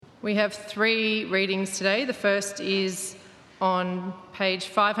We have 3 readings today. The first is on page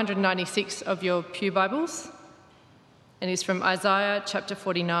 596 of your Pew Bibles and is from Isaiah chapter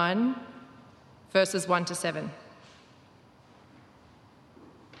 49, verses 1 to 7.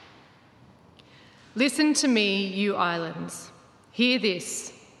 Listen to me, you islands. Hear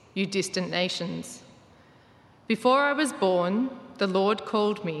this, you distant nations. Before I was born, the Lord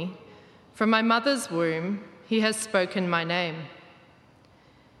called me. From my mother's womb, he has spoken my name.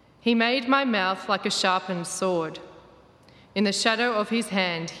 He made my mouth like a sharpened sword. In the shadow of his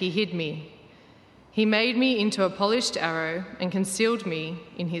hand, he hid me. He made me into a polished arrow and concealed me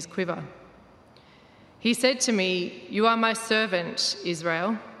in his quiver. He said to me, "You are my servant,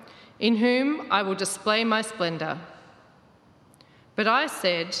 Israel, in whom I will display my splendour." But I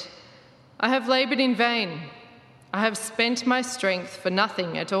said, "I have laboured in vain. I have spent my strength for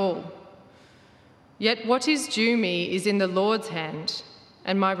nothing at all. Yet what is due me is in the Lord's hand,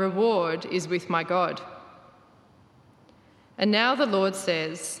 and my reward is with my God." And now the Lord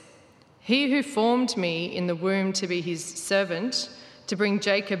says, "He who formed me in the womb to be his servant, to bring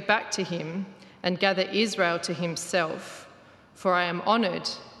Jacob back to him and gather Israel to himself, for I am honoured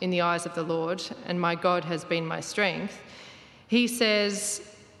in the eyes of the Lord, and my God has been my strength," he says,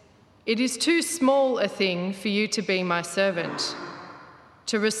 "It is too small a thing for you to be my servant,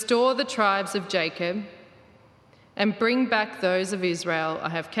 to restore the tribes of Jacob and bring back those of Israel I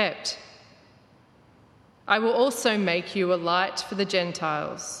have kept. I will also make you a light for the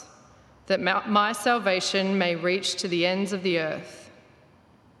Gentiles, that my salvation may reach to the ends of the earth."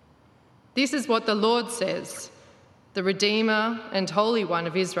 This is what the Lord says, the Redeemer and Holy One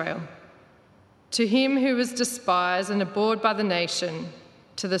of Israel. To him who was despised and abhorred by the nation,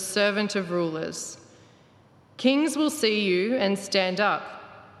 to the servant of rulers: kings will see you and stand up.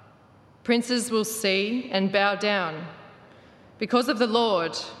 Princes will see and bow down because of the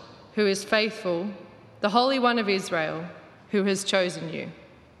Lord, who is faithful, the Holy One of Israel, who has chosen you.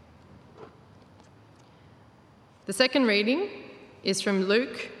 The second reading is from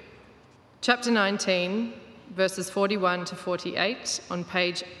Luke chapter 19, verses 41 to 48 on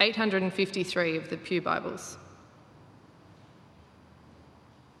page 853 of the Pew Bibles.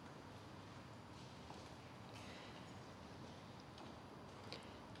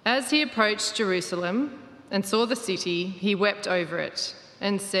 As he approached Jerusalem and saw the city, he wept over it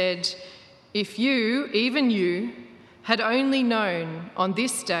and said, "If you, even you, had only known on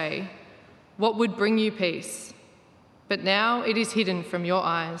this day what would bring you peace, but now it is hidden from your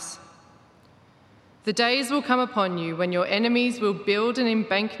eyes. The days will come upon you when your enemies will build an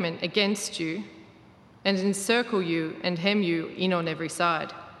embankment against you and encircle you and hem you in on every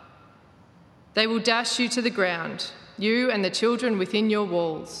side. They will dash you to the ground, you and the children within your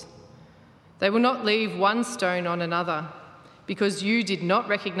walls. They will not leave one stone on another, because you did not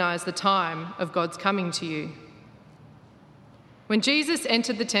recognise the time of God's coming to you." When Jesus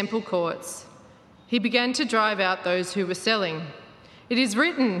entered the temple courts, he began to drive out those who were selling. "It is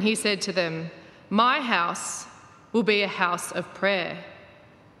written," he said to them, "My house will be a house of prayer,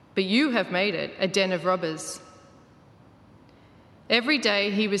 but you have made it a den of robbers." Every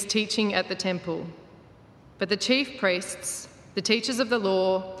day he was teaching at the temple, but the chief priests, the teachers of the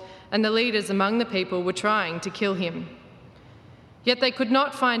law, and the leaders among the people were trying to kill him. Yet they could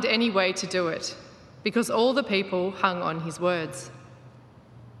not find any way to do it, because all the people hung on his words.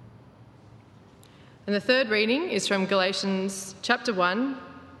 And the third reading is from Galatians chapter 1,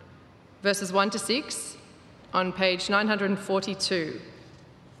 verses 1 to 6, on page 942.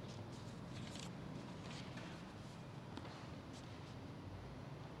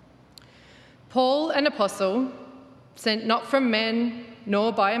 Paul, an apostle, sent not from men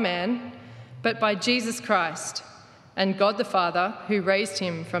nor by a man, but by Jesus Christ and God the Father, who raised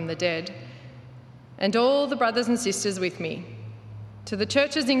him from the dead, and all the brothers and sisters with me, to the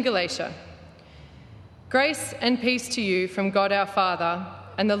churches in Galatia. Grace and peace to you from God our Father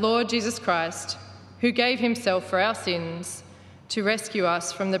and the Lord Jesus Christ, who gave himself for our sins to rescue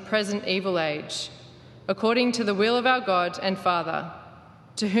us from the present evil age, according to the will of our God and Father,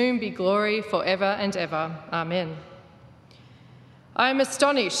 to whom be glory forever and ever. Amen. I am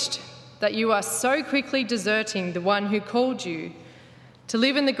astonished that you are so quickly deserting the one who called you to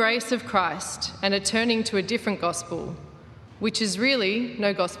live in the grace of Christ and are turning to a different gospel, which is really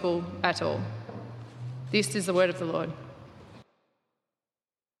no gospel at all. This is the word of the Lord.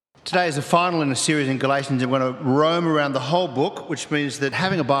 Today is the final in a series in Galatians. I'm going to roam around the whole book, which means that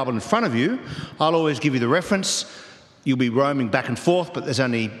having a Bible in front of you, I'll always give you the reference. You'll be roaming back and forth, but there's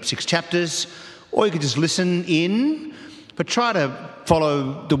only 6 chapters. Or you could just listen in, but try to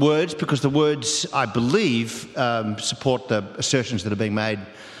follow the words, because the words, I believe, support the assertions that are being made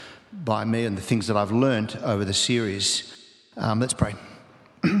by me and the things that I've learnt over the series. Let's pray.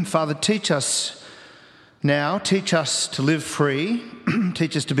 Father, teach us now, teach us to live free,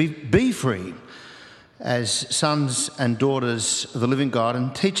 teach us to be free as sons and daughters of the living God,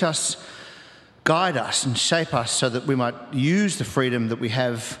 and teach us, guide us and shape us so that we might use the freedom that we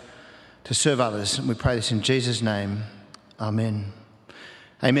have to serve others. And we pray this in Jesus' name. Amen.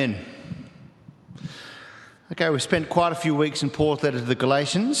 Amen. Okay, we've spent quite a few weeks in Paul's letter to the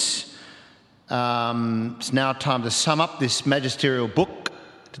Galatians. It's now time to sum up this magisterial book,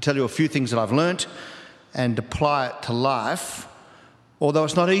 to tell you a few things that I've learnt and apply it to life, although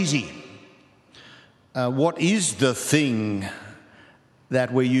it's not easy. What is the thing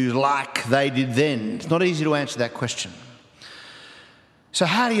that we use like they did then? It's not easy to answer that question. So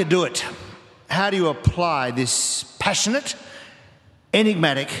how do you do it? How do you apply this passionate,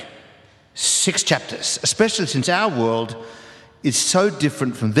 enigmatic 6 chapters, especially since our world is so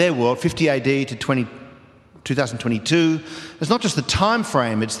different from their world, 50 AD to 2022. It's not just the time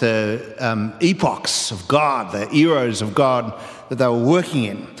frame, it's the epochs of God, the eras of God that they were working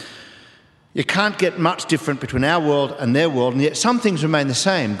in. You can't get much different between our world and their world, and yet some things remain the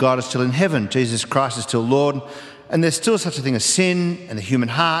same. God is still in heaven, Jesus Christ is still Lord, and there's still such a thing as sin and the human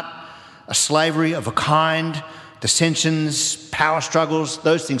heart, a slavery of a kind, dissensions, power struggles,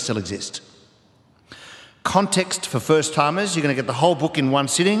 those things still exist. Context for first-timers, you're going to get the whole book in one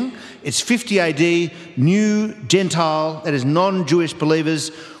sitting. It's 50 AD, new Gentile, that is non-Jewish believers,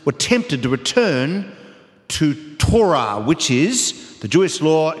 were tempted to return to Torah, which is the Jewish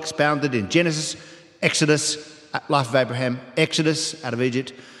law expounded in Genesis, Exodus, life of Abraham, Exodus out of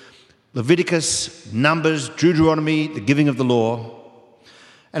Egypt, Leviticus, Numbers, Deuteronomy, the giving of the law.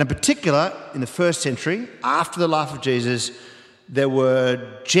 And in particular, in the first century, after the life of Jesus, there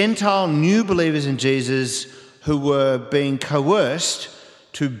were Gentile new believers in Jesus who were being coerced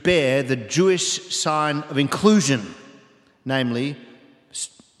to bear the Jewish sign of inclusion, namely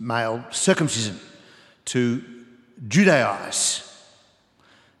male circumcision, to Judaize.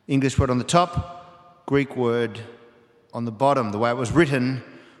 English word on the top, Greek word on the bottom, the way it was written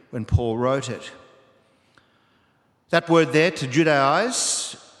when Paul wrote it. That word there, to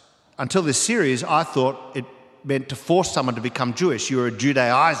Judaize, until this series, I thought it meant to force someone to become Jewish. You were a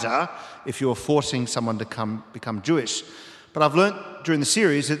Judaizer if you were forcing someone to become Jewish. But I've learnt during the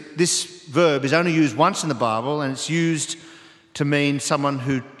series that this verb is only used once in the Bible, and it's used to mean someone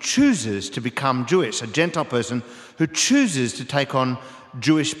who chooses to become Jewish, a Gentile person who chooses to take on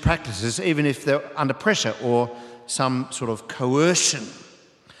Jewish practices, even if they're under pressure or some sort of coercion.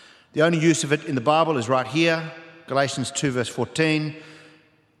 The only use of it in the Bible is right here, Galatians 2 verse 14.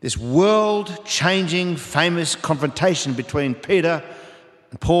 This world-changing, famous confrontation between Peter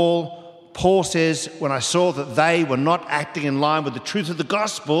and Paul. Paul says, when I saw that they were not acting in line with the truth of the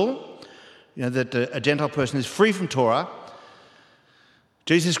gospel, that a Gentile person is free from Torah,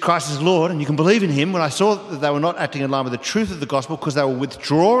 Jesus Christ is Lord, and you can believe in him. When I saw that they were not acting in line with the truth of the gospel because they were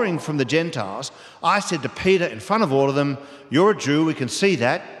withdrawing from the Gentiles, I said to Peter in front of all of them, you're a Jew, we can see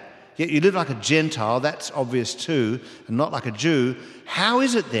that. Yet you live like a Gentile, that's obvious too, and not like a Jew. How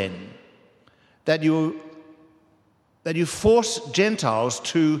is it then that you force Gentiles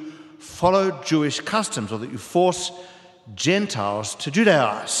to follow Jewish customs, or that you force Gentiles to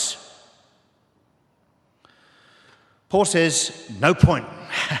Judaize? Paul says, no point.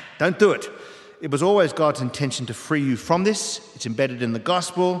 Don't do it. It was always God's intention to free you from this. It's embedded in the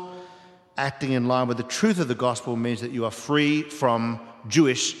gospel. Acting in line with the truth of the gospel means that you are free from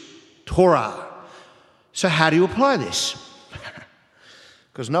Jewish Torah. So how do you apply this?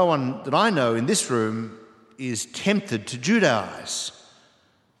 Because no one that I know in this room is tempted to Judaize,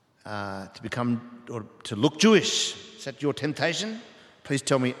 to become or to look Jewish. Is that your temptation? Please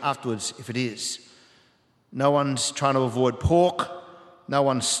tell me afterwards if it is. No one's trying to avoid pork. No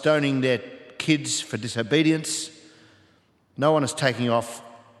one's stoning their kids for disobedience. No one is taking off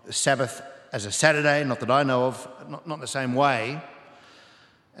the Sabbath as a Saturday, not that I know of, not the same way.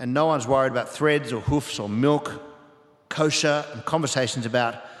 And no one's worried about threads or hoofs or milk. Kosher and conversations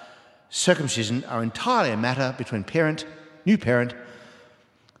about circumcision are entirely a matter between new parent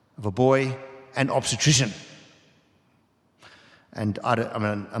of a boy and obstetrician. And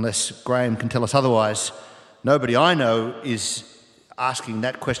unless Graham can tell us otherwise, nobody I know is asking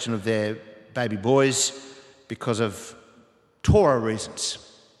that question of their baby boys because of Torah reasons.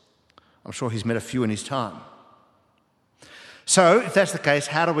 I'm sure he's met a few in his time. So, if that's the case,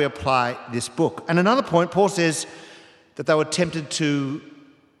 how do we apply this book? And another point, Paul says that they were tempted to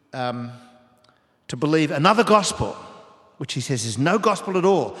believe another gospel, which he says is no gospel at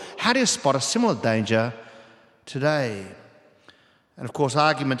all. How do you spot a similar danger today? And of course,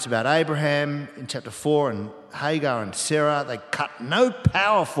 arguments about Abraham in chapter 4 and Hagar and Sarah, they cut no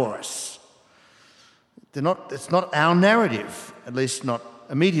power for us. It's not our narrative, at least not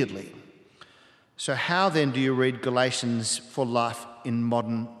immediately. So how then do you read Galatians for life in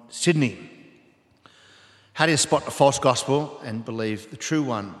modern Sydney? How do you spot a false gospel and believe the true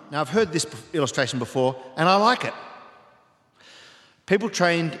one? Now, I've heard this illustration before, and I like it. People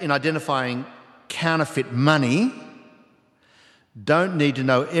trained in identifying counterfeit money don't need to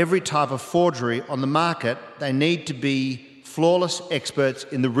know every type of forgery on the market. They need to be flawless experts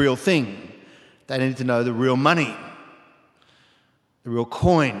in the real thing. They need to know the real money, the real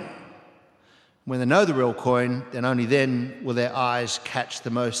coin. When they know the real coin, then only then will their eyes catch the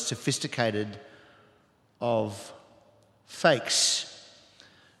most sophisticated of fakes.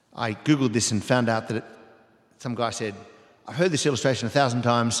 I Googled this and found out that some guy said, I've heard this illustration 1,000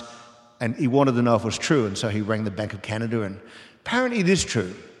 times, and he wanted to know if it was true, and so he rang the Bank of Canada, and apparently it is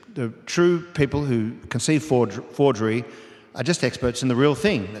true. The true people who conceive forgery are just experts in the real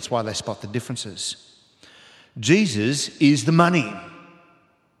thing. That's why they spot the differences. Jesus is the money.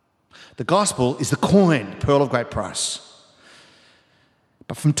 The gospel is the coin, pearl of great price.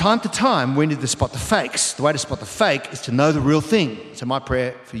 But from time to time, we need to spot the fakes. The way to spot the fake is to know the real thing. So my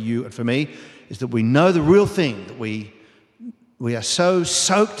prayer for you and for me is that we know the real thing, that we are so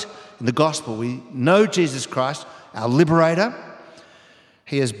soaked in the gospel. We know Jesus Christ, our liberator.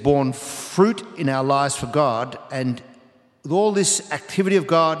 He has borne fruit in our lives for God, and with all this activity of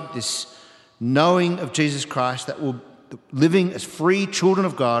God, this knowing of Jesus Christ, that will living as free children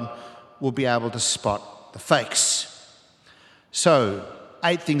of God, will be able to spot the fakes. So,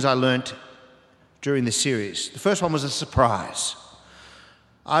 8 things I learnt during this series. The first one was a surprise.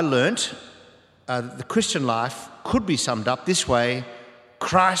 I learnt that the Christian life could be summed up this way: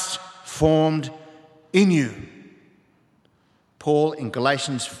 Christ formed in you. Paul in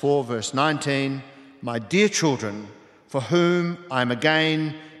Galatians 4 verse 19, my dear children, for whom I am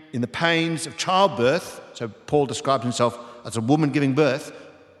again in the pains of childbirth. So Paul describes himself as a woman giving birth.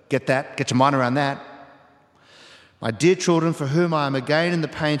 Get that? Get your mind around that. My dear children, for whom I am again in the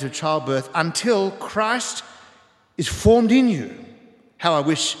pains of childbirth, until Christ is formed in you. How I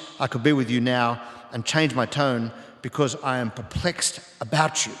wish I could be with you now and change my tone, because I am perplexed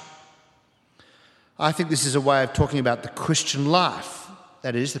about you. I think this is a way of talking about the Christian life.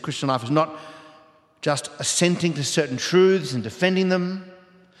 That is, the Christian life is not just assenting to certain truths and defending them.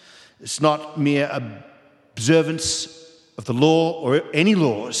 It's not mere observance of the law or any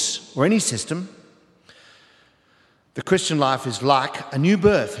laws or any system. The Christian life is like a new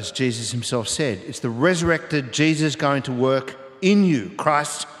birth, as Jesus himself said. It's the resurrected Jesus going to work in you,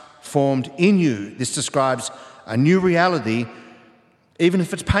 Christ formed in you. This describes a new reality, even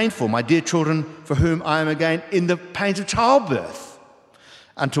if it's painful. My dear children, for whom I am again in the pains of childbirth,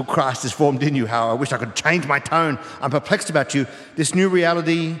 until Christ is formed in you. How I wish I could change my tone. I'm perplexed about you. This new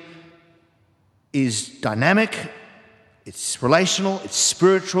reality is dynamic, it's relational, it's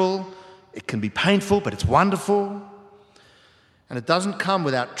spiritual, it can be painful, but it's wonderful. And it doesn't come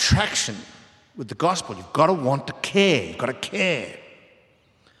without traction with the gospel. You've got to want to care. You've got to care.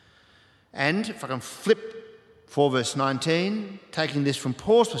 And if I can flip 4 verse 19, taking this from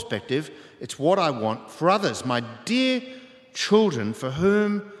Paul's perspective, it's what I want for others. My dear children, for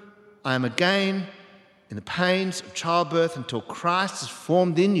whom I am again in the pains of childbirth until Christ is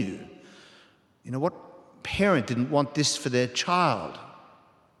formed in you. You know, what parent didn't want this for their child?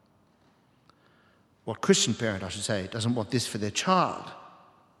 What Christian parent, I should say, doesn't want this for their child?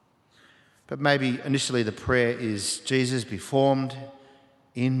 But maybe initially the prayer is, Jesus, be formed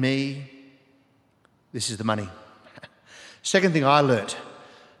in me. This is the money. Second thing I learnt,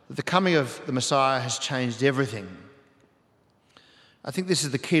 that the coming of the Messiah has changed everything. I think this is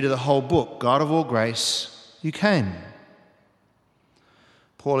the key to the whole book. God of all grace, you came.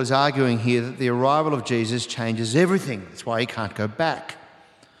 Paul is arguing here that the arrival of Jesus changes everything. That's why he can't go back.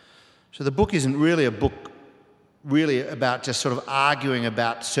 So the book isn't really a book about just sort of arguing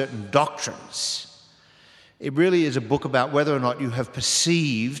about certain doctrines. It really is a book about whether or not you have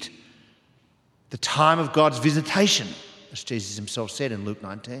perceived the time of God's visitation, as Jesus himself said in Luke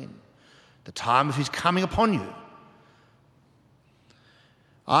 19, the time of his coming upon you.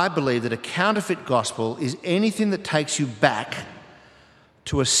 I believe that a counterfeit gospel is anything that takes you back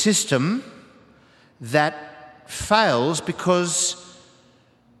to a system that fails because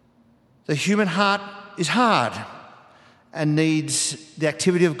the human heart is hard and needs the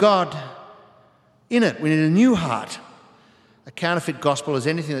activity of God in it. We need a new heart. A counterfeit gospel is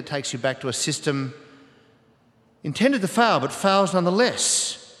anything that takes you back to a system intended to fail, but fails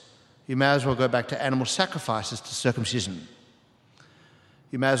nonetheless. You may as well go back to animal sacrifices to circumcision.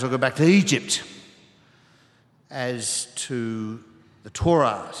 you may as well go back to Egypt. As to the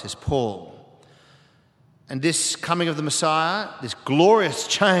Torah, says Paul. And this coming of the Messiah, this glorious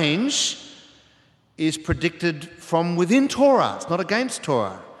change, is predicted from within Torah. It's not against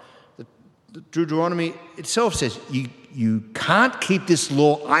Torah. The Deuteronomy itself says, you can't keep this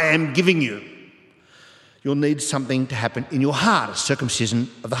law I am giving you. You'll need something to happen in your heart, a circumcision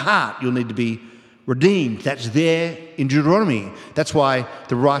of the heart. You'll need to be redeemed. That's there in Deuteronomy. That's why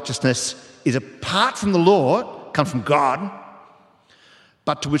the righteousness is apart from the law, comes from God,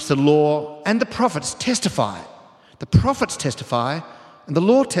 but to which the law and the prophets testify. The prophets testify and the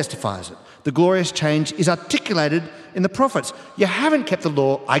law testifies it. The glorious change is articulated in the prophets. You haven't kept the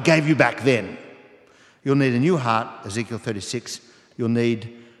law I gave you back then. You'll need a new heart, Ezekiel 36. You'll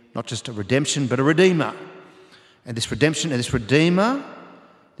need not just a redemption, but a redeemer. And this redemption and this redeemer,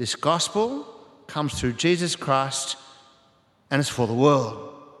 this gospel, comes through Jesus Christ, and it's for the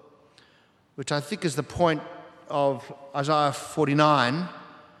world. Which I think is the point of Isaiah 49. It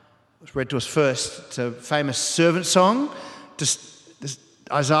was read to us first. It's a famous servant song.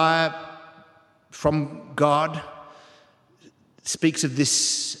 Isaiah, from God, speaks of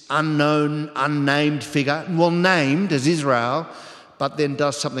this unknown, unnamed figure, well named as Israel, but then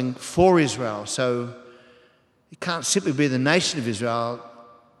does something for Israel. So it can't simply be the nation of Israel.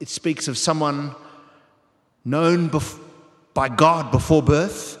 It speaks of someone known by God before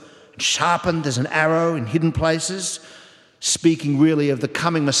birth, sharpened as an arrow in hidden places, speaking really of the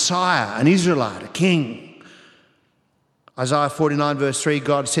coming Messiah, an Israelite, a king. Isaiah 49 verse 3,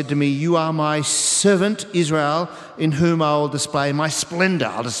 God said to me, "You are my servant Israel, in whom I will display my splendour."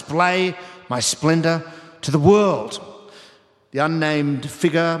 I'll display my splendour to the world. The unnamed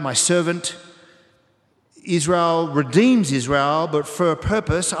figure, my servant, Israel redeems Israel, but for a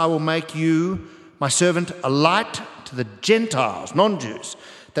purpose I will make you, my servant, a light to the Gentiles, non-Jews,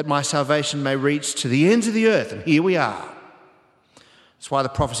 that my salvation may reach to the ends of the earth. And here we are. That's why the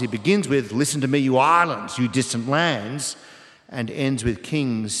prophecy begins with, "Listen to me, you islands, you distant lands," and ends with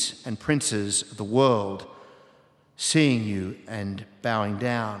kings and princes of the world seeing you and bowing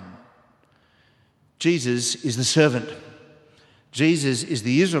down. Jesus is the servant. Jesus is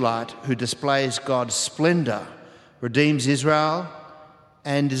the Israelite who displays God's splendour, redeems Israel,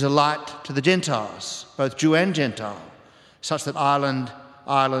 and is a light to the Gentiles, both Jew and Gentile, such that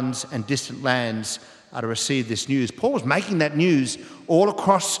islands and distant lands are to receive this news. Paul was making that news all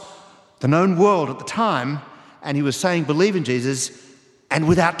across the known world at the time, and he was saying, believe in Jesus, and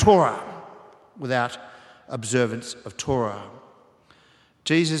without Torah, without observance of Torah.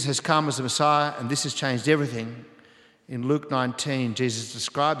 Jesus has come as the Messiah, and this has changed everything. In Luke 19, Jesus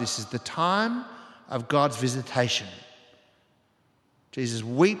described this as the time of God's visitation. Jesus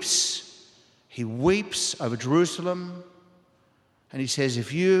weeps. He weeps over Jerusalem, and he says,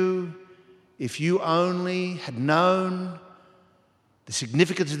 if you only had known the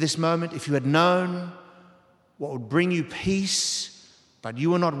significance of this moment, if you had known what would bring you peace, but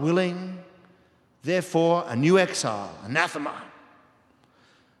you were not willing, therefore a new exile, anathema,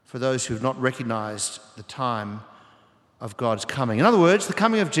 for those who have not recognised the time of God's coming. In other words, the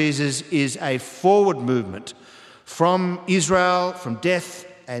coming of Jesus is a forward movement from Israel, from death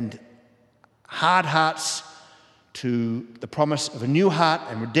and hard hearts, to the promise of a new heart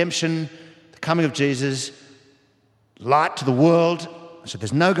and redemption. The coming of Jesus, light to the world, so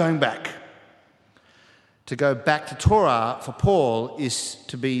there's no going back. To go back to Torah for Paul is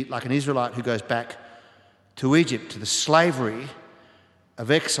to be like an Israelite who goes back to Egypt, to the slavery of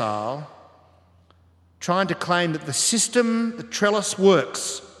exile, trying to claim that the system, the trellis,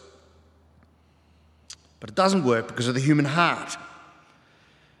 works. But it doesn't work because of the human heart.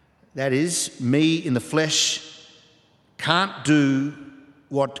 That is, me in the flesh can't do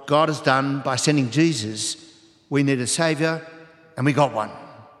what God has done by sending Jesus. We need a saviour, and we got one.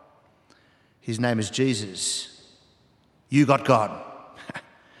 His name is Jesus. You got God.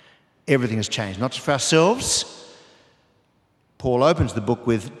 Everything has changed, not just for ourselves. Paul opens the book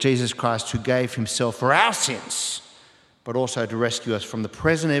with Jesus Christ, who gave himself for our sins, but also to rescue us from the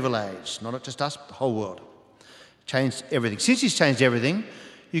present evil age, not just us, but the whole world. Changed everything. Since he's changed everything,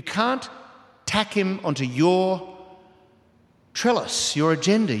 you can't tack him onto your trellis, your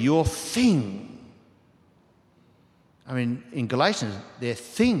agenda, your thing. I mean, in Galatians, their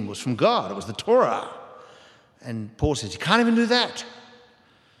thing was from God. It was the Torah. And Paul says, you can't even do that.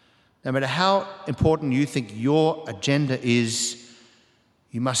 No matter how important you think your agenda is,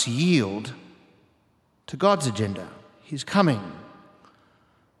 you must yield to God's agenda, his coming.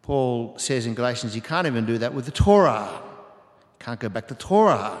 Paul says in Galatians, you can't even do that with the Torah. You can't go back to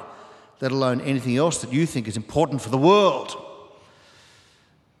Torah, let alone anything else that you think is important for the world.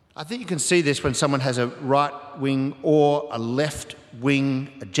 I think you can see this when someone has a right-wing or a left-wing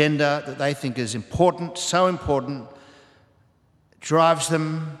agenda that they think is important, so important, it drives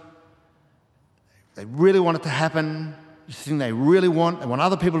them. They really want it to happen. The thing they really want, they want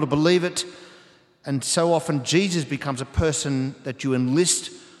other people to believe it. And so often Jesus becomes a person that you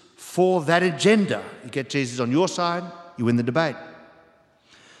enlist for that agenda. You get Jesus on your side, you win the debate.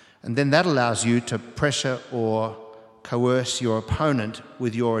 And then that allows you to pressure or coerce your opponent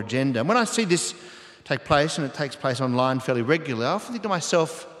with your agenda. And when I see this take place, and it takes place online fairly regularly, I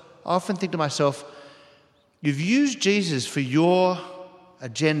often think to myself, you've used Jesus for your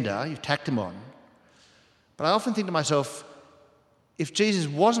agenda, you've tacked him on. But I often think to myself, if Jesus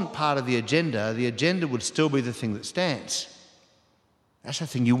wasn't part of the agenda would still be the thing that stands. That's the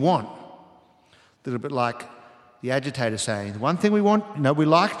thing you want. A little bit like the agitator saying, the one thing we want, we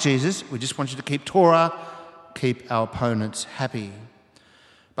like Jesus, we just want you to keep Torah, keep our opponents happy.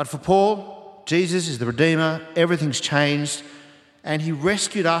 But for Paul, Jesus is the Redeemer, everything's changed, and he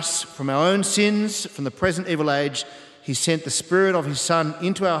rescued us from our own sins, from the present evil age. He sent the Spirit of his Son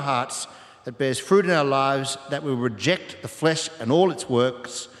into our hearts that bears fruit in our lives, that will reject the flesh and all its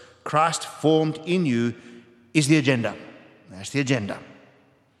works. Christ formed in you is the agenda. That's the agenda.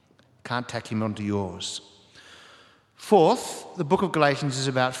 Can't tack him onto yours. Fourth, the book of Galatians is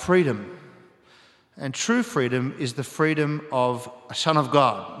about freedom. And true freedom is the freedom of a son of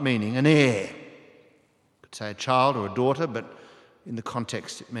God, meaning an heir. You could say a child or a daughter, but in the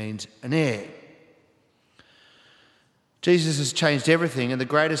context it means an heir. Jesus has changed everything, and the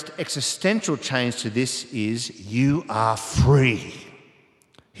greatest existential change to this is you are free.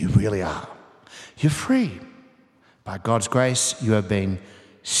 You really are. You're free. By God's grace, you have been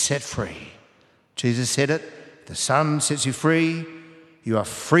set free. Jesus said it, the Son sets you free. You are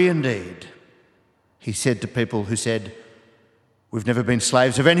free indeed. He said to people who said, we've never been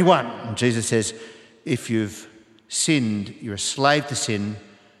slaves of anyone. And Jesus says, if you've sinned, you're a slave to sin.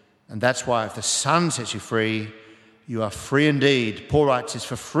 And that's why if the Son sets you free, you are free indeed. Paul writes, it's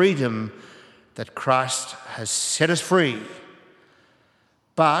for freedom that Christ has set us free.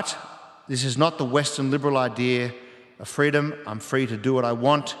 But this is not the Western liberal idea of freedom. I'm free to do what I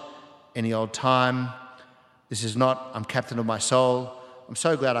want any old time. This is not, I'm captain of my soul. I'm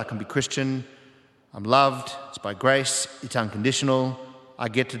so glad I can be Christian. I'm loved. It's by grace. It's unconditional. I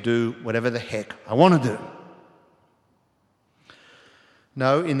get to do whatever the heck I want to do.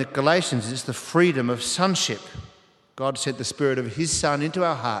 No, in the Galatians, it's the freedom of sonship. God sent the Spirit of his Son into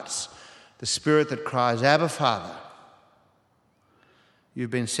our hearts, the Spirit that cries, Abba, Father.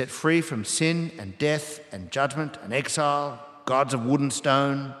 You've been set free from sin and death and judgment and exile, gods of wood and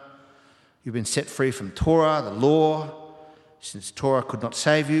stone. You've been set free from Torah, the law, since Torah could not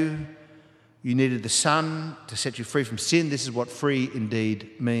save you. You needed the Son to set you free from sin. This is what free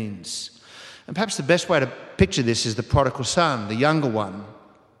indeed means. And perhaps the best way to picture this is the prodigal son, the younger one,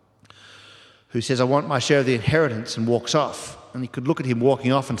 who says, I want my share of the inheritance, and walks off. And you could look at him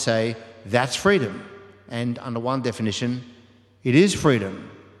walking off and say, that's freedom. And under one definition, it is freedom.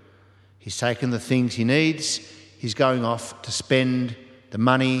 He's taken the things he needs. He's going off to spend the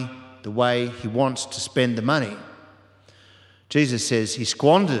money the way he wants to spend the money. Jesus says he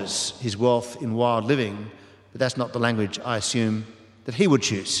squanders his wealth in wild living, but that's not the language I assume that he would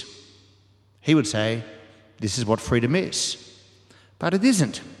choose. He would say, this is what freedom is. But it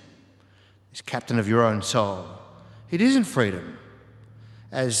isn't. He's captain of your own soul. It isn't freedom.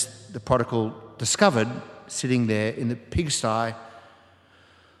 As the prodigal discovered, sitting there in the pigsty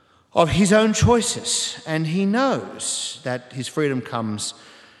of his own choices. And he knows that his freedom comes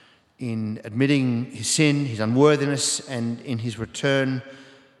in admitting his sin, his unworthiness, and in his return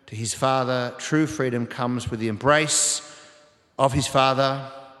to his Father. True freedom comes with the embrace of his Father,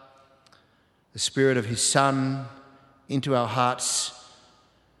 the Spirit of his Son into our hearts.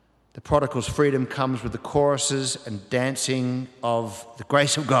 The prodigal's freedom comes with the choruses and dancing of the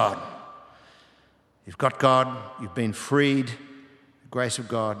grace of God. You've got God, you've been freed. The grace of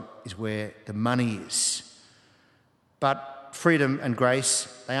God is where the money is. But freedom and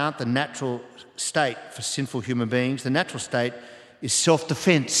grace, they aren't the natural state for sinful human beings. The natural state is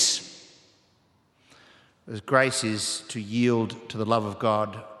self-defence. Whereas grace is to yield to the love of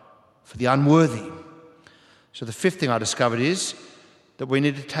God for the unworthy. So the fifth thing I discovered is that we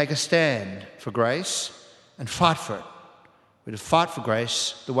need to take a stand for grace and fight for it. We're to fight for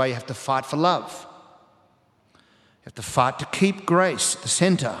grace the way you have to fight for love. You have to fight to keep grace at the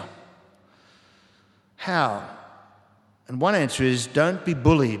centre. How? And one answer is, don't be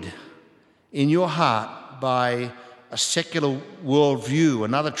bullied in your heart by a secular worldview,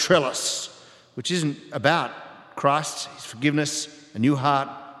 another trellis, which isn't about Christ, his forgiveness, a new heart,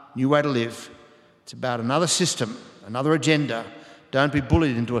 new way to live. It's about another system, another agenda. Don't be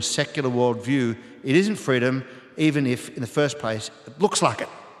bullied into a secular worldview. It isn't freedom, even if, in the first place, it looks like it.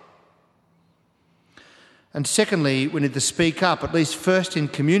 And secondly, we need to speak up, at least first in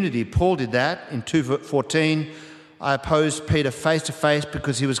community. Paul did that in 2:14. I opposed Peter face to face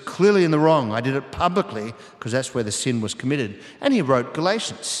because he was clearly in the wrong. I did it publicly because that's where the sin was committed. And he wrote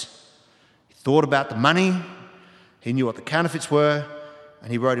Galatians. He thought about the money. He knew what the counterfeits were.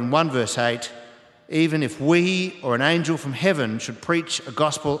 And he wrote in 1 verse 8, even if we or an angel from heaven should preach a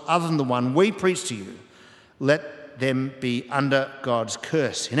gospel other than the one we preach to you, let them be under God's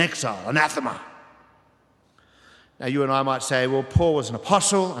curse, in exile, anathema. Now, you and I might say, well, Paul was an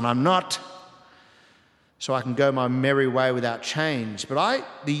apostle and I'm not, so I can go my merry way without change. But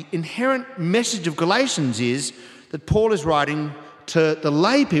the inherent message of Galatians is that Paul is writing to the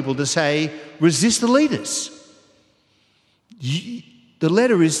lay people to say, resist the leaders. The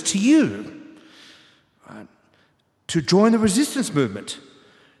letter is to you, right? To join the resistance movement.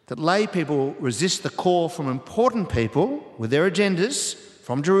 That lay people resist the call from important people with their agendas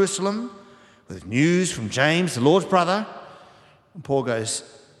from Jerusalem, with news from James, the Lord's brother. And Paul goes,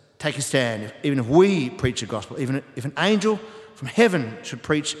 take a stand. Even if we preach a gospel, even if an angel from heaven should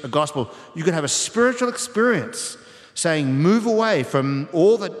preach a gospel, you could have a spiritual experience saying, move away from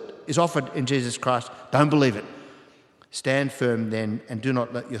all that is offered in Jesus Christ. Don't believe it. Stand firm then, and do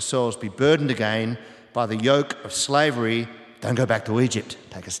not let your souls be burdened again by the yoke of slavery. Don't go back to Egypt.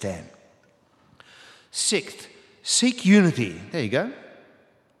 Take a stand. Sixth, seek unity. There you go.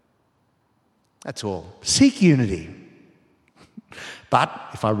 That's all. Seek unity.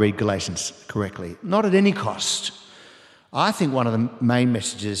 But, if I read Galatians correctly, not at any cost. I think one of the main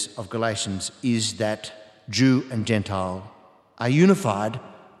messages of Galatians is that Jew and Gentile are unified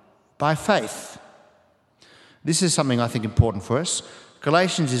by faith. This is something I think important for us.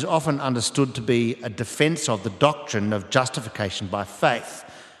 Galatians is often understood to be a defence of the doctrine of justification by faith.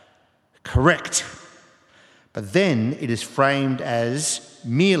 Correct. But then it is framed as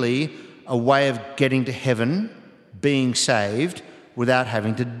merely a way of getting to heaven, being saved, without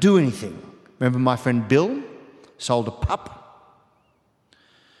having to do anything. Remember my friend Bill sold a pup?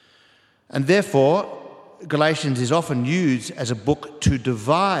 And therefore, Galatians is often used as a book to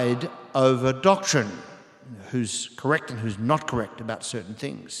divide over doctrine, who's correct and who's not correct about certain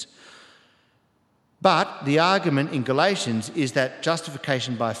things. But the argument in Galatians is that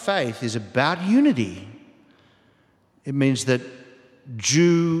justification by faith is about unity. It means that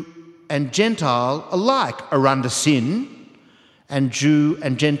Jew and Gentile alike are under sin, and Jew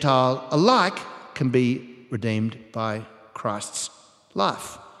and Gentile alike can be redeemed by Christ's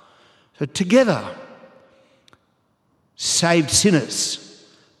life. So together, saved sinners,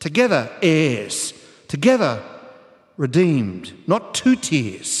 together heirs, together redeemed, not two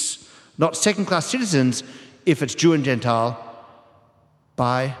tiers, not second-class citizens if it's Jew and Gentile,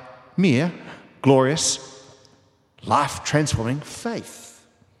 by mere, glorious, life-transforming faith.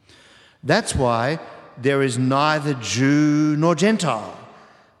 That's why there is neither Jew nor Gentile,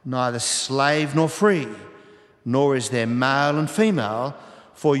 neither slave nor free, nor is there male and female,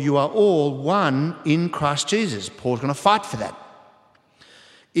 for you are all one in Christ Jesus. Paul's going to fight for that.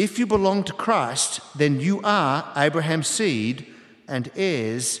 If you belong to Christ, then you are Abraham's seed and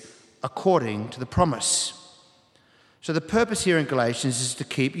heirs according to the promise. So the purpose here in Galatians is to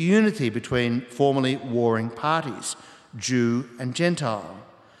keep unity between formerly warring parties, Jew and Gentile.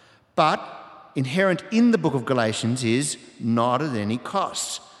 But inherent in the book of Galatians is not at any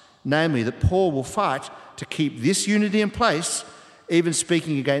cost, namely that Paul will fight to keep this unity in place, even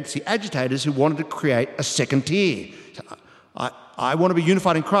speaking against the agitators who wanted to create a second tier. I want to be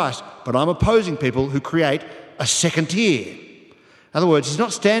unified in Christ, but I'm opposing people who create a second tier. In other words, he's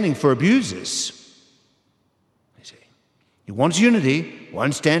not standing for abusers. You see, he wants unity,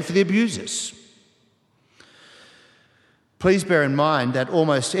 won't stand for the abusers. Please bear in mind that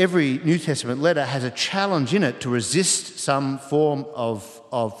almost every New Testament letter has a challenge in it to resist some form of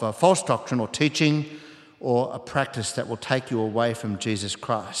false doctrine or teaching or a practice that will take you away from Jesus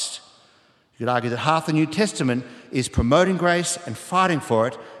Christ. You could argue that half the New Testament is promoting grace and fighting for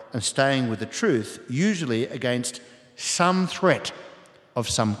it and staying with the truth, usually against some threat of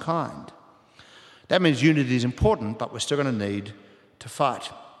some kind. That means unity is important, but we're still going to need to fight.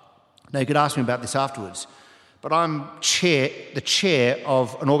 Now, you could ask me about this afterwards, but I'm the chair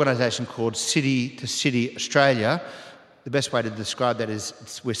of an organisation called City to City Australia. The best way to describe that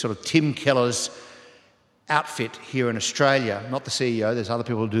is we're sort of Tim Keller's outfit here in Australia. Not the CEO, there's other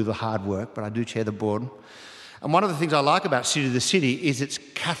people who do the hard work, but I do chair the board. And one of the things I like about City to City is its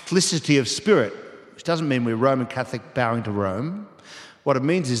Catholicity of spirit, which doesn't mean we're Roman Catholic bowing to Rome. What it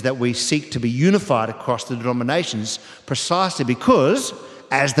means is that we seek to be unified across the denominations precisely because,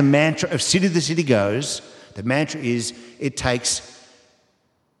 as the mantra of City to City goes, the mantra is it takes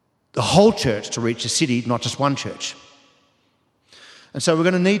the whole church to reach a city, not just one church. And so we're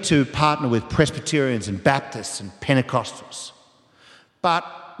going to need to partner with Presbyterians and Baptists and Pentecostals, but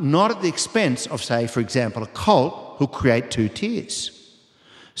not at the expense of, say, for example, a cult who create two tiers.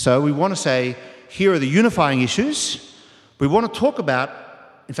 So we want to say, here are the unifying issues. We want to talk about,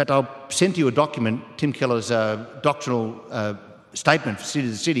 in fact, I'll send to you a document, Tim Keller's doctrinal statement for City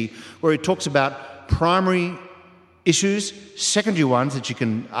to City, where he talks about primary issues, secondary ones that you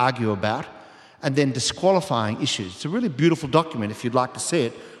can argue about, and then disqualifying issues. It's a really beautiful document. If you'd like to see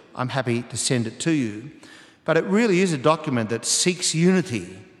it, I'm happy to send it to you. But it really is a document that seeks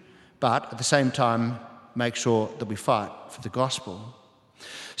unity, but at the same time, make sure that we fight for the gospel.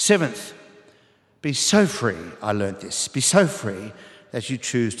 Seventh, be so free, I learnt this, be so free that you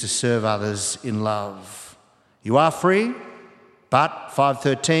choose to serve others in love. You are free, but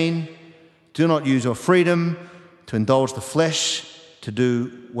 5:13, do not use your freedom to indulge the flesh, to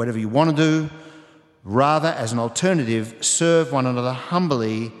do whatever you want to do. Rather, as an alternative, serve one another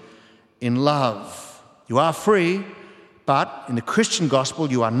humbly in love. You are free, but in the Christian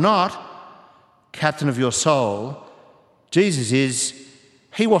gospel, you are not captain of your soul. Jesus is.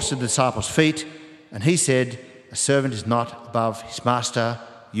 He washed the disciples' feet, and he said, a servant is not above his master.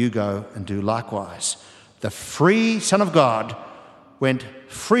 You go and do likewise. The free Son of God went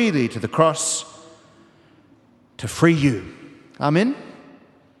freely to the cross to free you. Amen?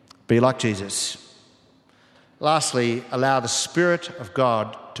 Be like Jesus. Lastly, allow the Spirit of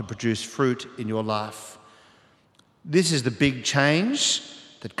God to produce fruit in your life. This is the big change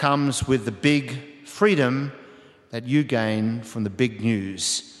that comes with the big freedom that you gain from the big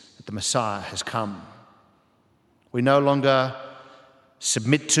news that the Messiah has come. We no longer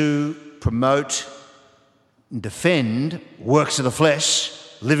submit to, promote, and defend works of the flesh,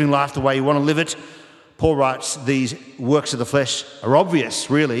 living life the way you want to live it. Paul writes these works of the flesh are obvious,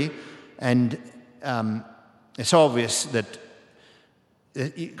 really, and it's so obvious that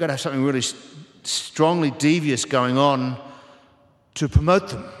you've got to have something really strongly devious going on to promote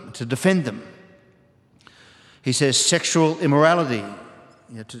them, to defend them. He says sexual immorality,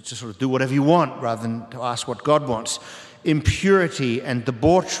 to sort of do whatever you want rather than to ask what God wants. Impurity and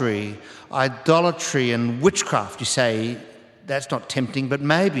debauchery, idolatry and witchcraft. You say, that's not tempting, but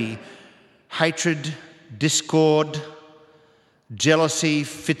maybe. Hatred, discord, jealousy,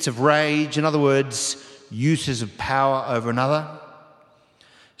 fits of rage. In other words, uses of power over another.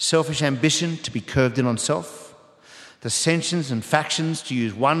 Selfish ambition, to be curved in on self. Dissensions and factions, to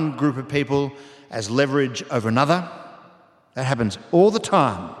use one group of people as leverage over another. That happens all the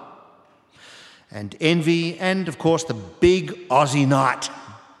time. And envy, and of course the big Aussie night.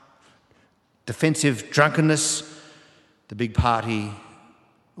 Defensive drunkenness, the big party,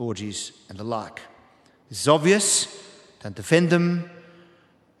 orgies and the like. This is obvious. Don't defend them.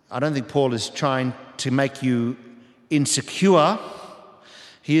 I don't think Paul is trying to make you insecure.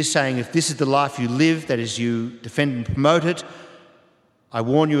 He is saying if this is the life you live, that is, you defend and promote it, I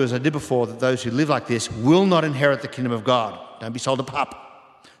warn you, as I did before, that those who live like this will not inherit the kingdom of God. Don't be sold a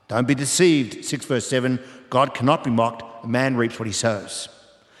pup. Don't be deceived. 6 verse 7, God cannot be mocked. A man reaps what he sows.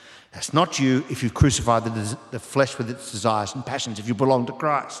 That's not you if you've crucified the flesh with its desires and passions, if you belong to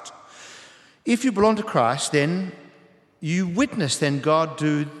Christ. If you belong to Christ, then you witness then God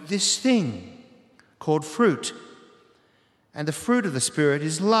do this thing called fruit. And the fruit of the Spirit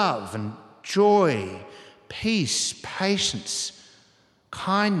is love and joy, peace, patience,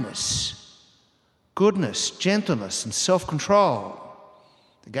 kindness, goodness, gentleness, and self-control.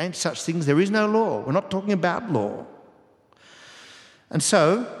 Against such things there is no law. We're not talking about law. And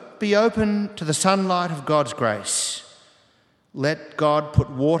so, be open to the sunlight of God's grace. Let God put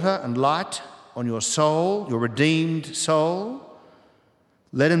water and light on your soul, your redeemed soul.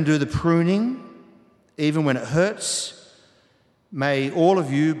 Let him do the pruning, even when it hurts. May all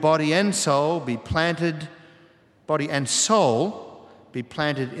of you, body and soul, be planted in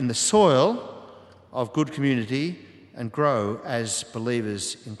the soil of good community and grow as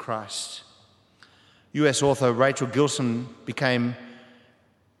believers in Christ. US author Rachel Gilson became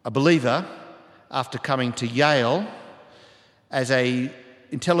a believer after coming to Yale as an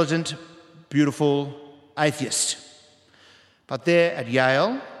intelligent, beautiful atheist. But there at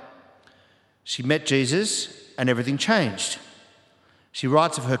Yale, she met Jesus and everything changed. She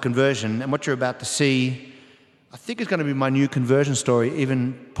writes of her conversion, and what you're about to see, I think, is going to be my new conversion story,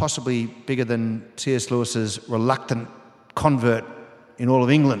 even possibly bigger than C.S. Lewis's reluctant convert in all of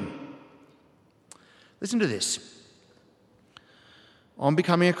England. Listen to this. on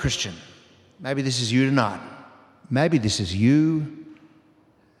becoming a Christian. Maybe this is you tonight. Maybe this is you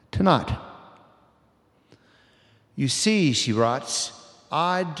tonight. You see, she writes,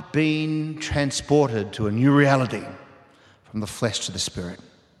 I'd been transported to a new reality from the flesh to the spirit.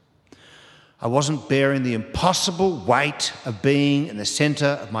 I wasn't bearing the impossible weight of being in the centre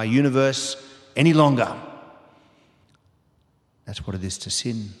of my universe any longer. That's what it is to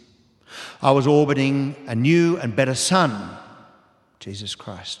sin. I was orbiting a new and better sun, Jesus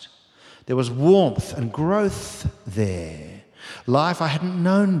Christ. There was warmth and growth there, life I hadn't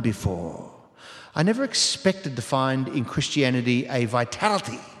known before. I never expected to find in Christianity a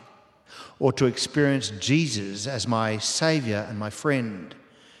vitality or to experience Jesus as my saviour and my friend.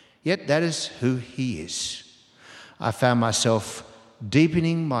 Yet that is who he is. I found myself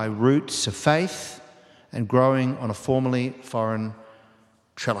deepening my roots of faith and growing on a formerly foreign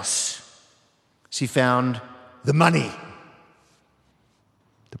trellis. She found the money,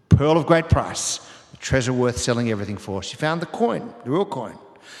 the pearl of great price, the treasure worth selling everything for. She found the coin, the real coin.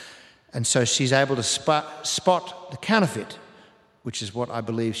 And so she's able to spot the counterfeit, which is what I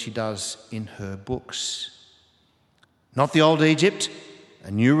believe she does in her books. Not the old Egypt,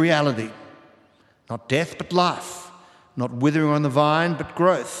 a new reality. Not death, but life. Not withering on the vine, but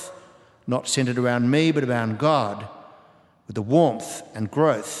growth. Not centred around me, but around God, with the warmth and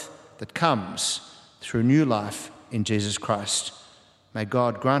growth that comes through new life in Jesus Christ. May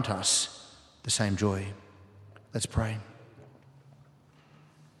God grant us the same joy. Let's pray.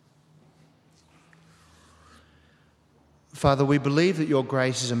 Father, we believe that your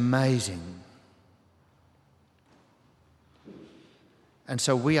grace is amazing. And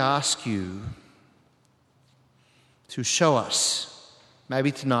so we ask you to show us,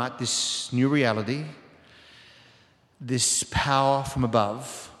 maybe tonight, this new reality, this power from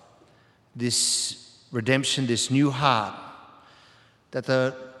above, this redemption, this new heart that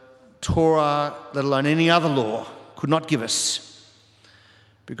the Torah, let alone any other law, could not give us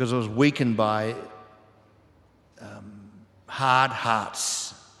because it was weakened by hard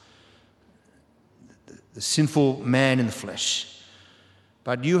hearts, the sinful man in the flesh.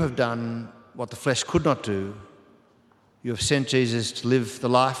 But you have done what the flesh could not do. You have sent Jesus to live the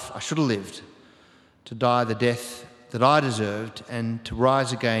life I should have lived, to die the death that I deserved, and to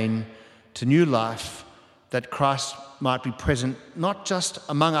rise again to new life, that Christ might be present not just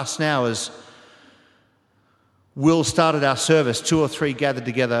among us now as Will started our service, 2 or 3 gathered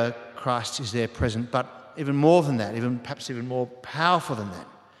together, Christ is there present, but even more than that, perhaps even more powerful than that.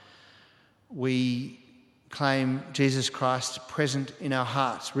 We claim Jesus Christ present in our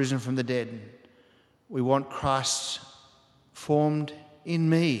hearts, risen from the dead. We want Christ formed in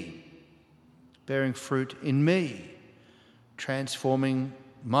me, bearing fruit in me, transforming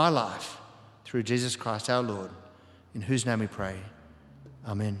my life through Jesus Christ our Lord, in whose name we pray.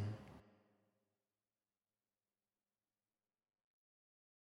 Amen.